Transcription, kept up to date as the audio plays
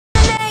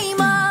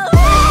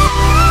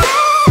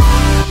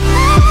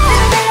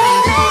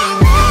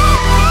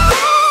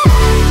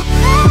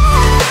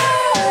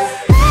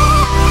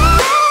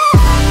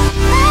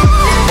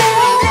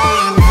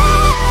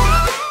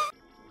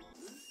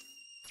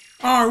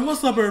Alright,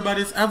 what's up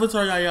everybody, it's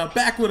Avataryaya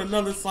back with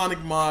another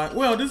Sonic mod.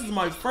 Well, this is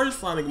my first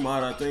Sonic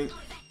mod, I think.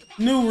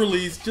 New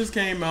release, just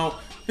came out.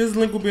 His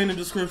link will be in the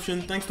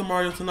description. Thanks to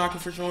Mario Tanaka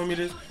for showing me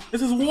this.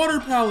 This is Water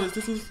Palace.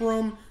 This is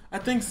from, I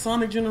think,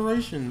 Sonic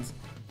Generations.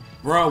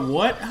 Bruh,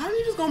 what? How are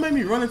you just gonna make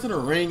me run into the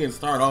ring and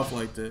start off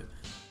like that?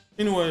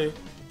 Anyway,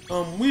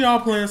 we all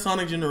playing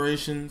Sonic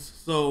Generations,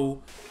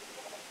 so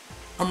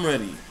I'm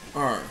ready.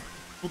 Alright.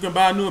 We can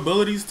buy new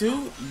abilities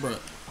too? Bruh.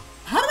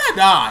 How did I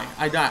die?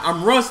 I died.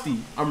 I'm rusty.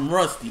 I'm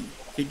rusty.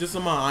 Keep this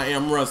in mind. I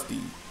am rusty.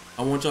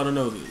 I want y'all to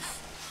know this.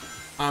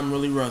 I'm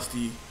really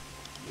rusty.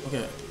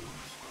 Okay.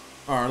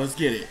 Alright, let's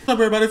get it. What's up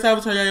everybody? It's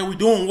Avataryaya. We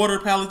doing Water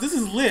Palace. This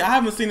is lit. I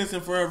haven't seen this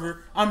in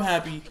forever. I'm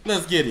happy.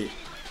 Let's get it.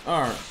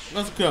 Alright,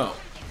 let's go.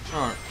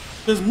 Alright.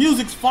 This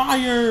music's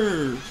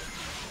fire.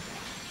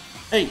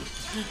 Hey,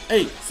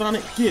 hey,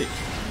 Sonic, get it.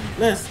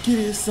 Let's get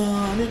it,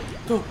 Sonic.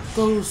 Go,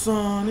 go,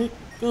 Sonic.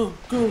 Go,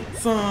 go,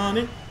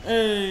 Sonic.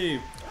 Hey.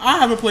 I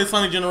haven't played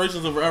Sonic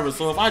Generations in forever,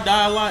 so if I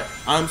die a lot,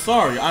 I'm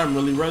sorry. I'm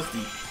really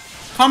rusty.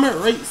 Comment,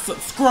 rate,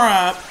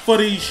 subscribe for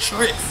these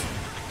tricks.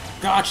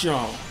 Got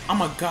y'all.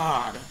 I'm a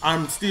god.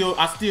 I still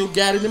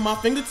got it in my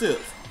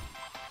fingertips.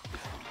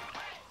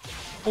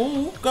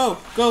 Oh, go,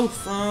 go,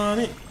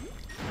 Sonic.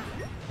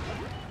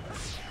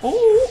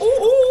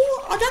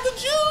 Oh, I got the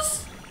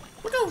juice.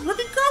 Look at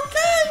Ricky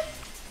Croquet.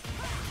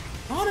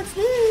 Sonic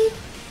speed.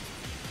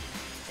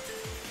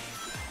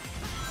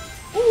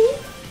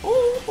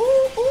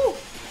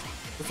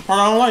 That's the part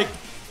I don't like.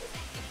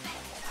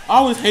 I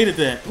always hated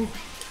that.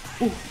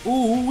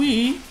 Ooh,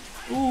 wee.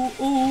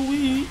 Ooh,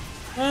 wee.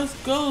 Let's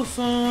go,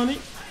 Sonic.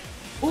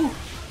 Ooh,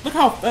 look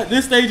how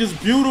this stage is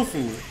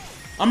beautiful.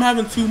 I'm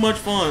having too much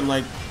fun.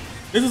 Like,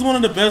 this is one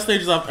of the best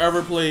stages I've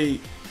ever played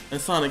in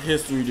Sonic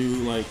history,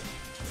 dude. Like,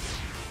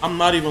 I'm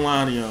not even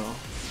lying to y'all.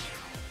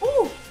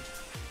 Ooh.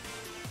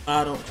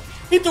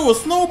 He threw a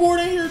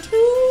snowboard in here,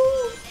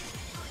 too.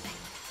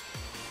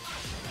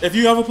 If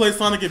you ever play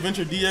Sonic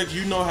Adventure DX,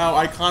 you know how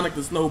iconic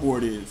the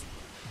snowboard is.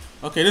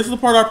 Okay, this is the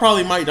part I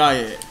probably might die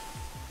at.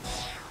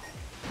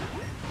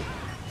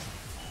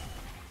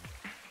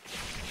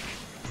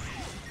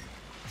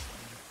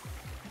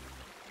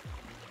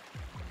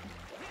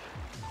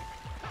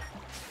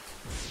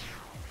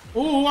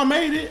 Ooh, I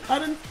made it. I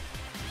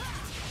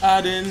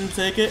didn't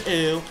take an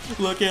L.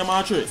 Look at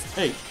my tricks.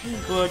 Hey,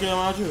 look at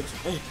my tricks.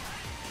 Hey.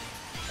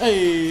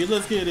 Hey,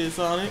 let's get it,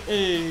 Sonic.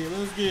 Hey,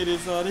 let's get it,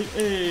 Sonic.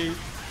 Hey.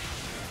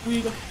 We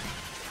go.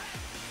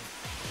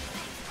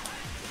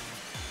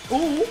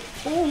 Ooh,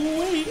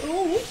 wait,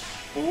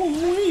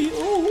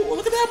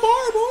 look at that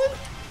bar, boy.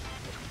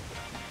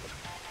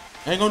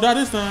 Ain't gonna die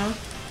this time.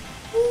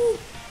 Ooh.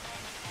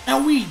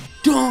 And we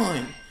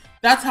done.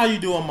 That's how you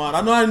do a mod.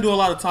 I know I didn't do a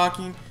lot of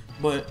talking,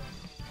 but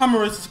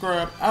comment, rate,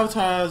 subscribe.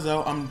 Avatary's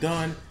out. I'm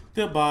done.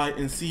 Goodbye,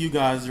 and see you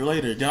guys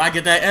later. Did I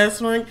get that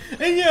S rank?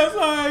 And yes,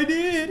 I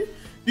did. If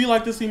you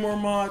like to see more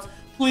mods,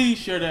 please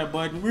share that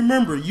button.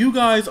 Remember, you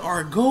guys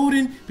are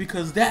golden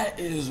because that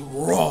is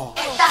raw.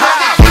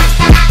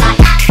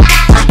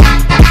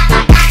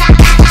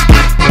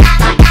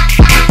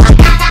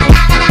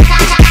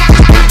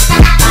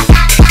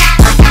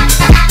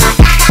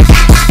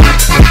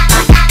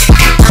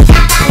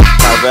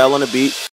 On the beat.